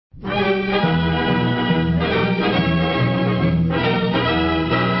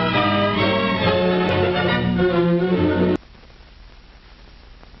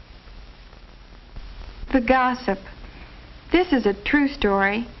The Gossip. This is a true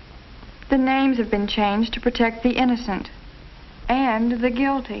story. The names have been changed to protect the innocent and the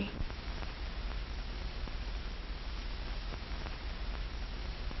guilty.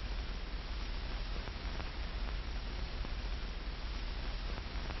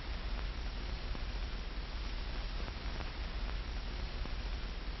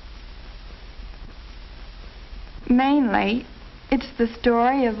 Mainly, it's the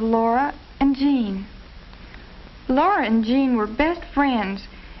story of Laura and Jean. Laura and Jean were best friends.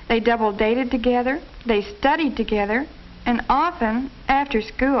 They double dated together, they studied together, and often, after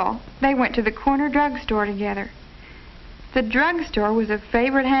school, they went to the corner drugstore together. The drugstore was a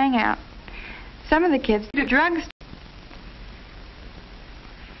favorite hangout. Some of the kids do drugs.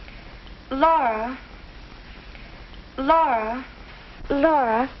 Laura.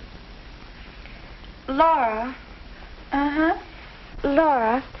 Uh-huh.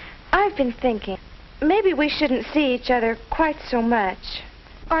 Laura, I've been thinking, maybe we shouldn't see each other quite so much.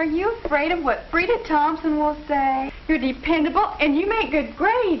 Are you afraid of what Frida Thompson will say? You're dependable and you make good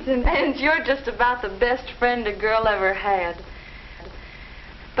grades And you're just about the best friend a girl ever had.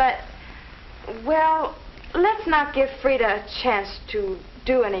 But, well, let's not give Frida a chance to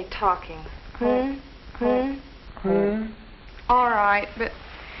do any talking. All right, but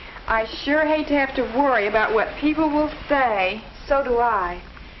I sure hate to have to worry about what people will say. So do I.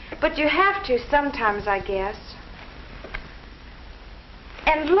 But you have to sometimes, I guess.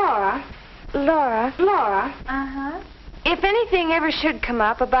 And Laura. Uh-huh. If anything ever should come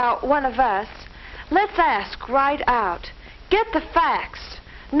up about one of us, let's ask right out. Get the facts.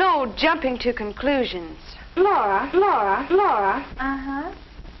 No jumping to conclusions. Laura. Uh-huh.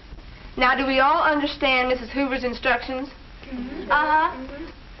 Now, do we all understand Mrs. Hoover's instructions?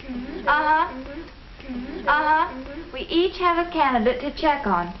 We each have a candidate to check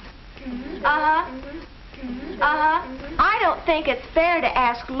on. I don't think it's fair to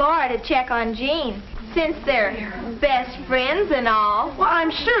ask Laura to check on Jean, since they're best friends and all. Well,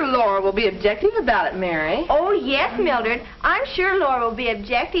 I'm sure Laura will be objective about it, Mary. Oh, yes, Mildred. I'm sure Laura will be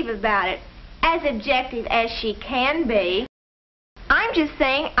objective about it. As objective as she can be. I'm just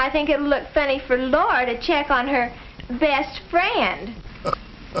saying I think it'll look funny for Laura to check on her best friend.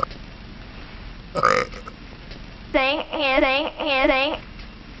 Saying.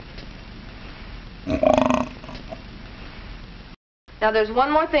 Now, there's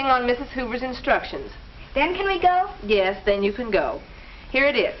one more thing on Mrs. Hoover's instructions. Then can we go? Yes, then you can go. Here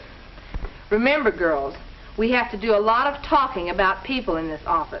it is. Remember, girls, we have to do a lot of talking about people in this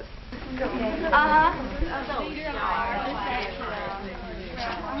office. Okay,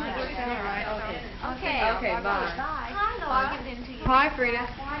 bye. Hi, Frida.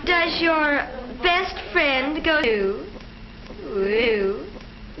 Does your best friend go to? Ooh.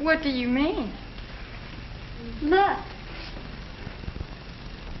 What do you mean? Look.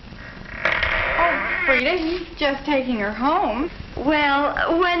 Oh, Frida, he's just taking her home. Well,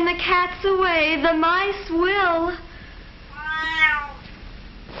 when the cat's away, the mice will.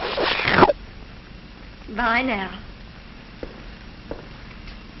 Bye now.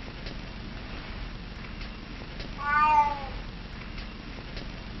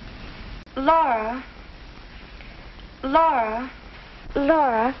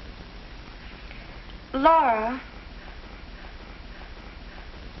 Laura.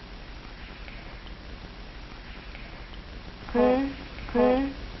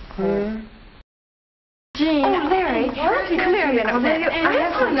 Jean. Oh, Larry, come here a minute, will you? I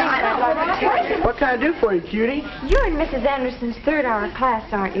have something I'd like to tell you. What can I do for you, cutie? You're in Mrs. Anderson's third-hour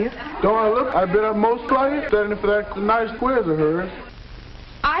class, aren't you? Don't I look? I've been up most like studying for that nice quiz of hers.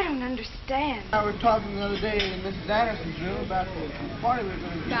 I don't understand. I was talking the other day in Mrs. Anderson's room about the party we were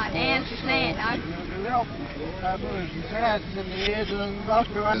going to do. Got answers saying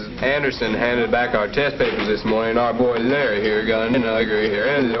Anderson handed back our test papers this morning. Our boy Larry here got an ugly here.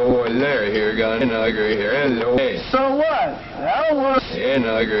 Hello, boy Larry here got an ugly here. Hello. Hey. So what? I don't want to... An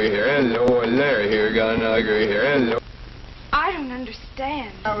ugly here. Hello, boy Larry here got an ugly here. Hello. I don't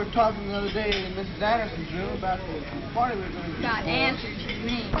understand. I was talking the other day in Mrs. Anderson's room about the party we were going to do. Got answers you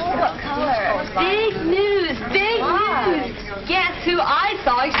mean. Oh, what color? Big news, big news. Guess who I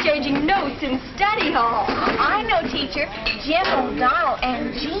saw exchanging notes in study hall? I know, teacher. Jim O'Donnell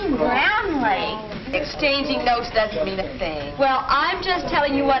and Jean Brownlee. Exchanging notes doesn't mean a thing. Well, I'm just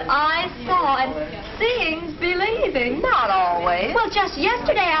telling you what I saw, and seeing's believing. Not always. Well, just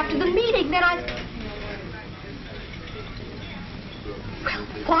yesterday after the meeting, then I... Well,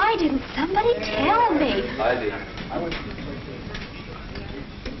 why didn't somebody tell me? I did.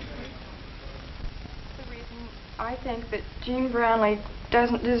 The reason I think that Jean Brownlee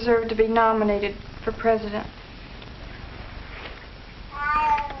doesn't deserve to be nominated for president.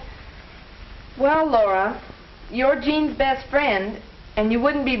 Well, Laura, you're Jean's best friend, and you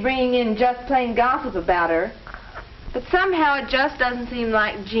wouldn't be bringing in just plain gossip about her. But somehow it just doesn't seem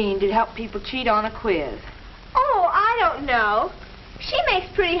like Jean to help people cheat on a quiz. Oh, I don't know. She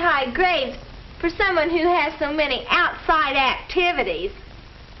makes pretty high grades for someone who has so many outside activities.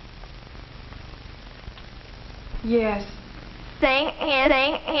 Yes. Thing.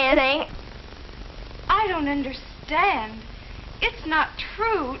 I don't understand. It's not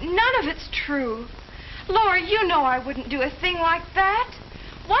true. None of it's true. Laura, you know I wouldn't do a thing like that.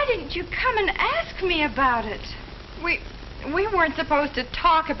 Why didn't you come and ask me about it? We weren't supposed to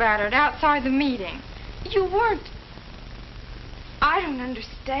talk about it outside the meeting. You weren't. I don't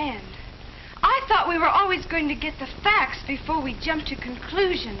understand. I thought we were always going to get the facts before we jumped to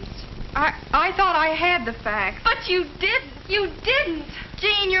conclusions. I thought I had the facts. But you didn't. You didn't.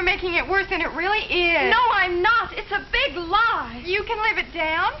 Jean, you're making it worse than it really is. No, I'm not. It's a big lie. You can live it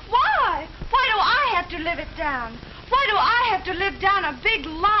down. Why? Why do I have to live it down? Why do I have to live down a big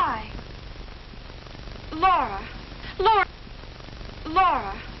lie? Laura.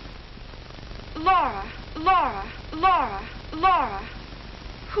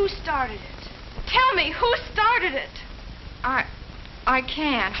 Who started it? Tell me, who started it? I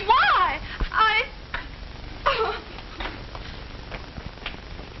can't. Why?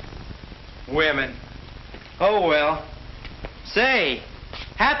 Women. Oh, well. Say,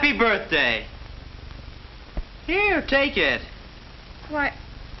 happy birthday. Here, take it. Why,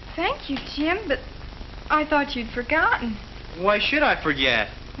 thank you, Jim, but I thought you'd forgotten. Why should I forget?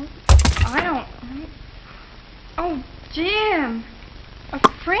 I don't... Oh, Jim. A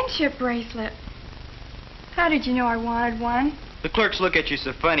friendship bracelet. How did you know I wanted one? The clerks look at you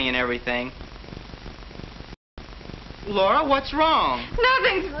so funny and everything. Laura, what's wrong?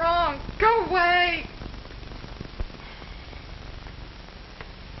 Nothing's wrong. Go away.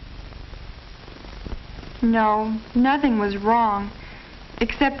 No, nothing was wrong,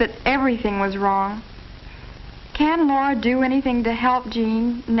 except that everything was wrong. Can Laura do anything to help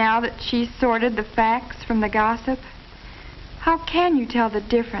Jean now that she's sorted the facts from the gossip? How can you tell the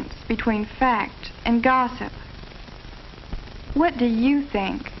difference between fact and gossip? What do you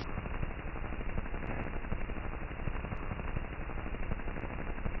think?